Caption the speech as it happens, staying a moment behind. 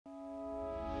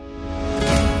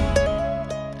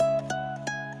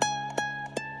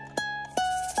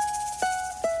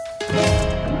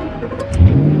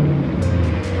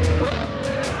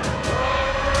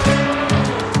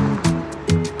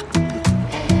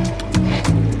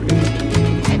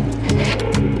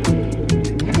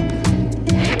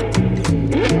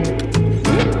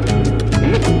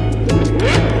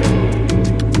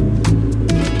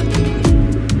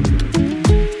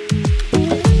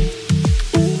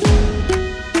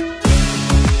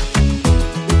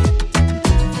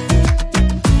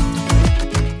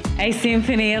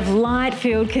symphony of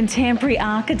light-filled contemporary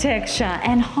architecture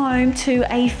and home to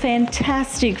a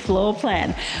fantastic floor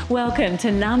plan. Welcome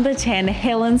to number 10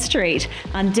 Helen Street,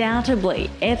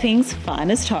 undoubtedly Epping's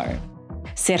finest home.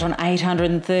 Set on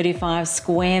 835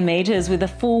 square metres with a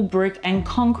full brick and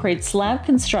concrete slab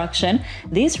construction,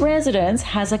 this residence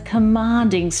has a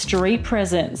commanding street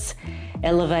presence.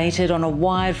 Elevated on a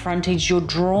wide frontage, you're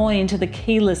drawn into the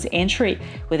keyless entry,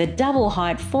 where the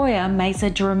double-height foyer makes a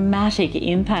dramatic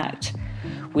impact.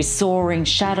 With soaring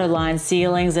shadow-line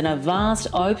ceilings and a vast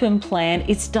open plan,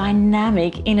 it's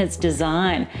dynamic in its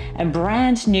design. And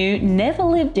brand new, never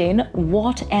lived in,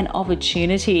 what an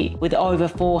opportunity. With over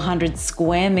 400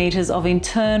 square metres of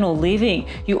internal living,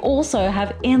 you also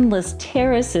have endless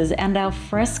terraces and al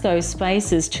fresco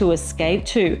spaces to escape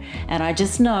to. And I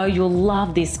just know you'll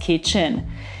love this kitchen.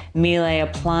 Miele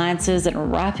appliances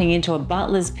and wrapping into a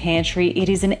butler's pantry, it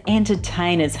is an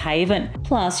entertainer's haven.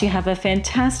 Plus, you have a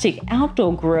fantastic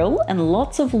outdoor grill and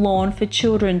lots of lawn for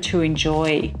children to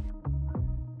enjoy.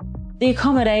 The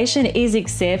accommodation is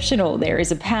exceptional. There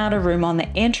is a powder room on the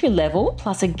entry level,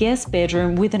 plus a guest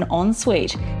bedroom with an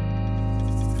ensuite.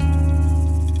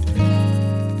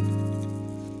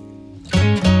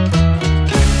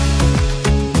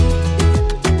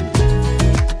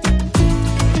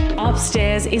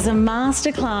 Upstairs is a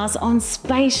masterclass on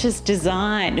spacious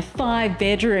design. 5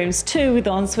 bedrooms, 2 with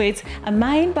en-suites, a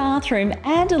main bathroom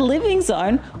and a living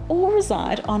zone all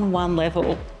reside on one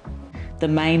level. The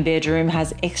main bedroom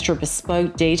has extra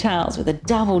bespoke details with a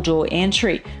double door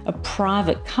entry, a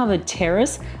private covered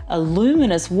terrace, a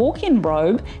luminous walk-in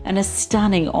robe and a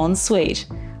stunning ensuite.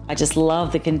 I just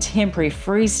love the contemporary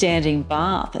freestanding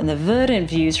bath, and the verdant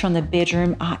views from the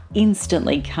bedroom are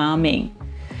instantly calming.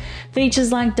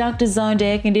 Features like ducted-zoned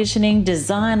air conditioning,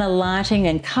 designer lighting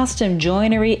and custom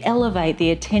joinery elevate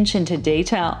the attention to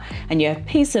detail, and you have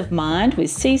peace of mind with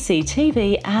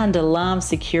CCTV and alarm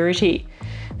security.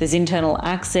 There's internal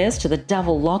access to the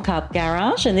double lock-up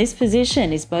garage, and this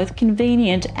position is both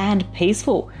convenient and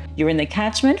peaceful. You're in the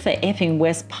catchment for Epping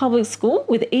West Public School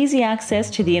with easy access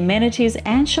to the amenities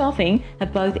and shopping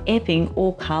at both Epping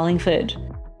or Carlingford.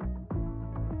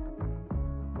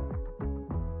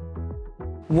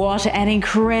 What an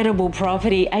incredible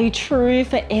property, a true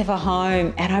forever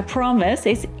home, and I promise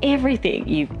it's everything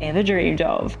you've ever dreamed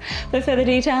of. For further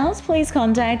details, please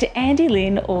contact Andy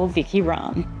Lynn or Vicky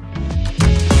Runn.